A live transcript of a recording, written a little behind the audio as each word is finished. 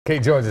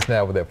Kate joins us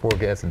now with that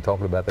forecast and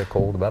talking about that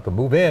cold about to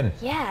move in.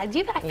 Yeah,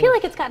 I feel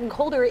like it's gotten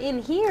colder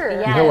in here.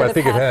 Yeah. You know what, I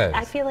think it has.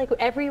 I feel like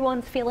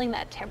everyone's feeling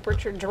that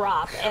temperature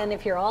drop. And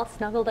if you're all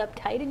snuggled up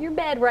tight in your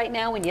bed right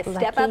now, when you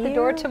step out the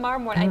door tomorrow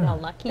morning, I know,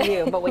 lucky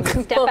you, but when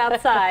you step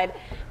outside,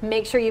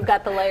 make sure you've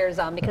got the layers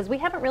on because we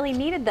haven't really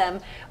needed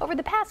them over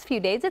the past few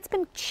days. It's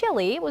been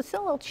chilly. It was a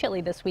little chilly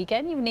this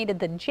weekend. You've needed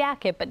the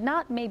jacket, but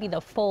not maybe the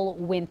full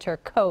winter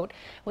coat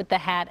with the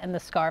hat and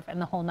the scarf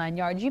and the whole 9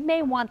 yards. You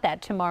may want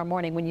that tomorrow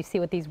morning when you see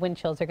what these wind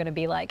chills are going to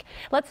be like.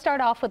 Let's start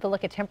off with a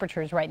look at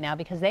temperatures right now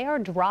because they are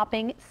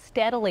dropping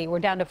steadily. We're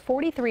down to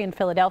 43 in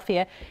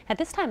Philadelphia. At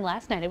this time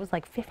last night, it was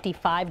like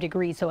 55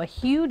 degrees, so a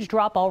huge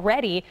drop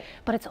already,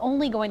 but it's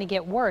only going to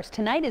get worse.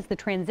 Tonight is the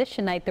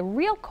transition night. The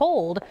real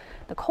cold,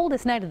 the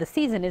coldest night of the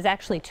season is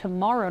actually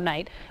tomorrow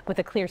night with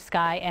a clear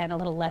sky and a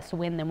little less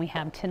wind than we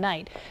have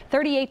tonight.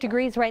 38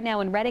 degrees right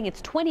now in Reading.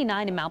 It's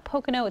 29 in Mount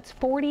Pocono. It's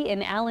 40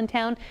 in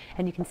Allentown,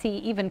 and you can see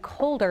even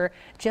colder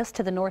just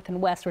to the north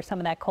and west where some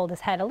of that cold has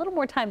had a little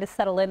more time to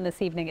settle in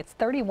this evening. It's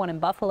 31 in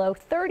Buffalo,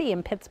 30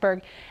 in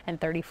Pittsburgh, and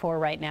 34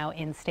 right now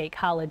in State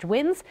College.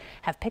 Winds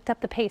have picked up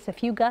the pace. A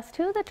few gusts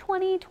to the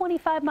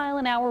 20-25 mile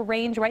an hour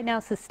range. Right now,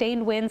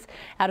 sustained winds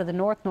out of the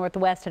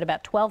north-northwest at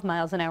about 12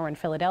 miles an hour in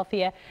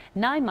Philadelphia,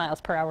 9 miles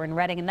per hour in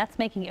Reading, and that's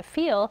making it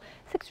feel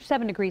 6 or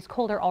 7 degrees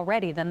colder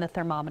already than the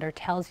thermometer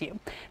tells you.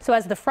 So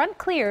as the front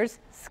clears,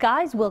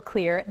 skies will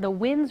clear. The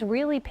winds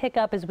really pick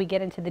up as we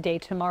get into the day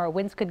tomorrow.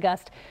 Winds could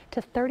gust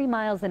to 30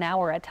 miles an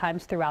hour at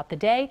times throughout the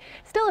day.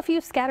 Still a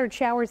few scattered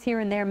showers here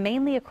and there,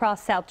 mainly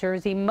across South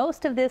Jersey.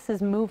 Most of this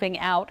is moving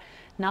out.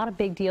 Not a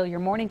big deal. Your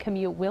morning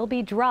commute will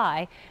be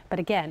dry, but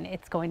again,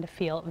 it's going to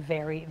feel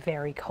very,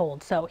 very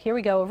cold. So here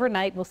we go.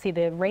 Overnight, we'll see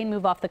the rain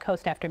move off the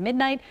coast after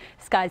midnight.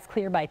 Skies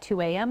clear by 2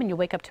 a.m. and you'll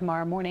wake up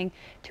tomorrow morning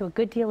to a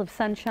good deal of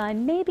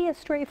sunshine, maybe a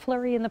stray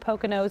flurry in the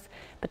Poconos,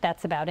 but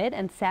that's about it.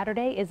 And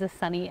Saturday is a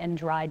sunny and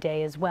dry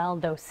day as well,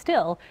 though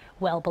still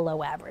well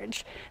below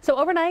average. So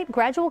overnight,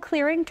 gradual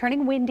clearing,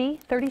 turning windy.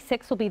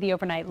 36 will be the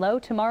overnight low.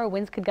 Tomorrow,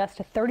 winds could gust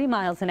to 30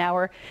 miles an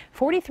hour.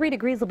 43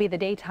 degrees will be the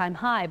daytime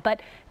high,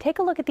 but take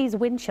a look at these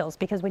wind chills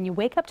because when you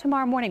wake up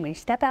tomorrow morning, when you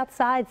step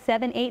outside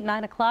 7, 8,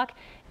 9 o'clock,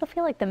 it'll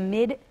feel like the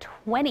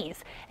mid-20s.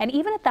 And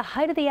even at the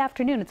height of the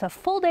afternoon, it's a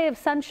full day of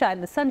sunshine.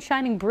 The sun's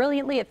shining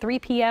brilliantly at 3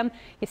 p.m.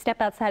 You step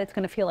outside, it's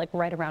going to feel like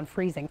right around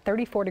freezing.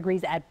 34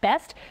 degrees at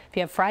best. If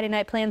you have Friday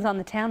night plans on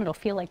the town, it'll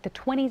feel like the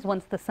 20s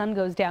once the sun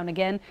goes down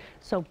again.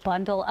 So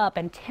bundle up,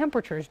 and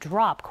temperatures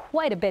drop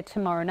quite a bit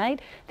tomorrow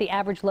night. The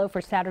average low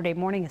for Saturday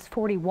morning is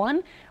 41.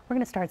 We're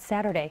going to start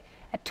Saturday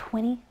at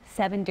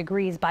 27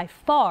 degrees, by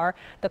far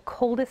the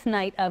coldest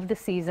night of the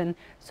season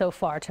so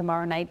far,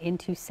 tomorrow night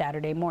into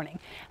Saturday morning.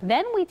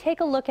 Then we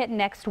take a look at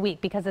next week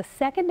because a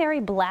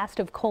secondary blast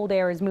of cold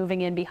air is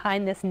moving in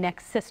behind this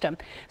next system.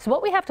 So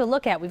what we have to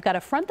look at, we've got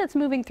a front that's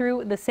moving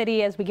through the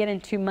city as we get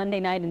into Monday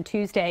night and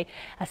Tuesday,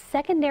 a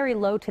secondary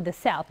low to the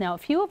south. Now, a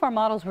few of our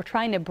models were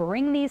trying to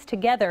bring these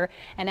together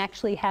and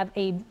actually have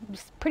a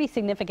pretty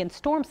significant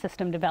storm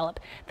system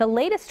develop. The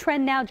latest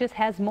trend now just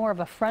has more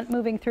of a front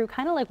moving through,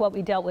 kind of like what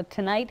we dealt with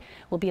tonight.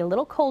 Will be a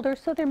little colder,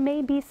 so there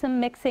may be some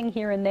mixing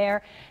here and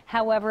there.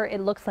 However, it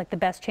looks like the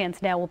best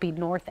chance now will be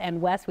north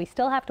and west. We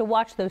still have to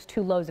watch those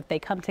two lows. If they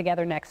come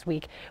together next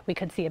week, we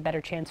could see a better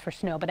chance for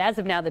snow. But as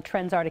of now, the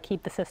trends are to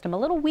keep the system a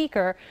little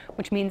weaker,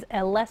 which means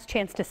a less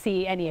chance to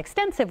see any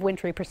extensive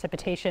wintry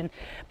precipitation.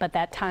 But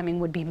that timing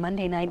would be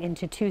Monday night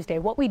into Tuesday.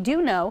 What we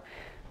do know,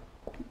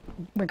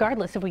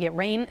 regardless if we get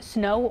rain,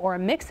 snow, or a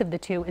mix of the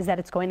two, is that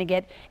it's going to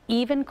get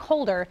even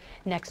colder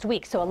next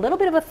week. So a little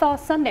bit of a thaw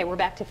Sunday. We're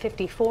back to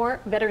 54.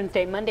 Veterans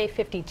Day Monday,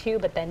 52.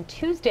 But then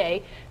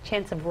Tuesday,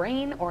 chance of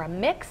rain or a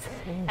mix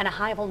and a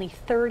high of only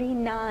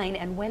 39.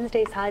 And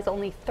Wednesday's high is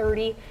only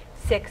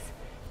 36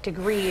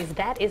 degrees.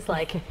 That is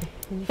like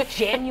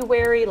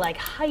January, like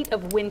height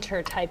of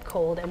winter type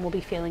cold, and we'll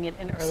be feeling it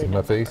in early See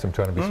my face? I'm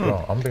trying to be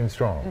strong. I'm being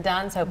strong.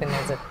 Don's hoping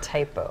there's a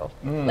typo,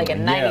 like a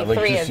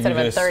 93 instead of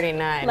a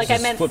 39. Like I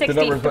meant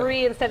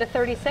 63 instead of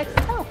 36.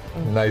 Oh.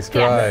 Nice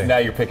try. Now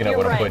you're picking up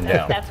what I'm putting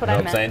down. That's what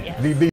I meant. Yes.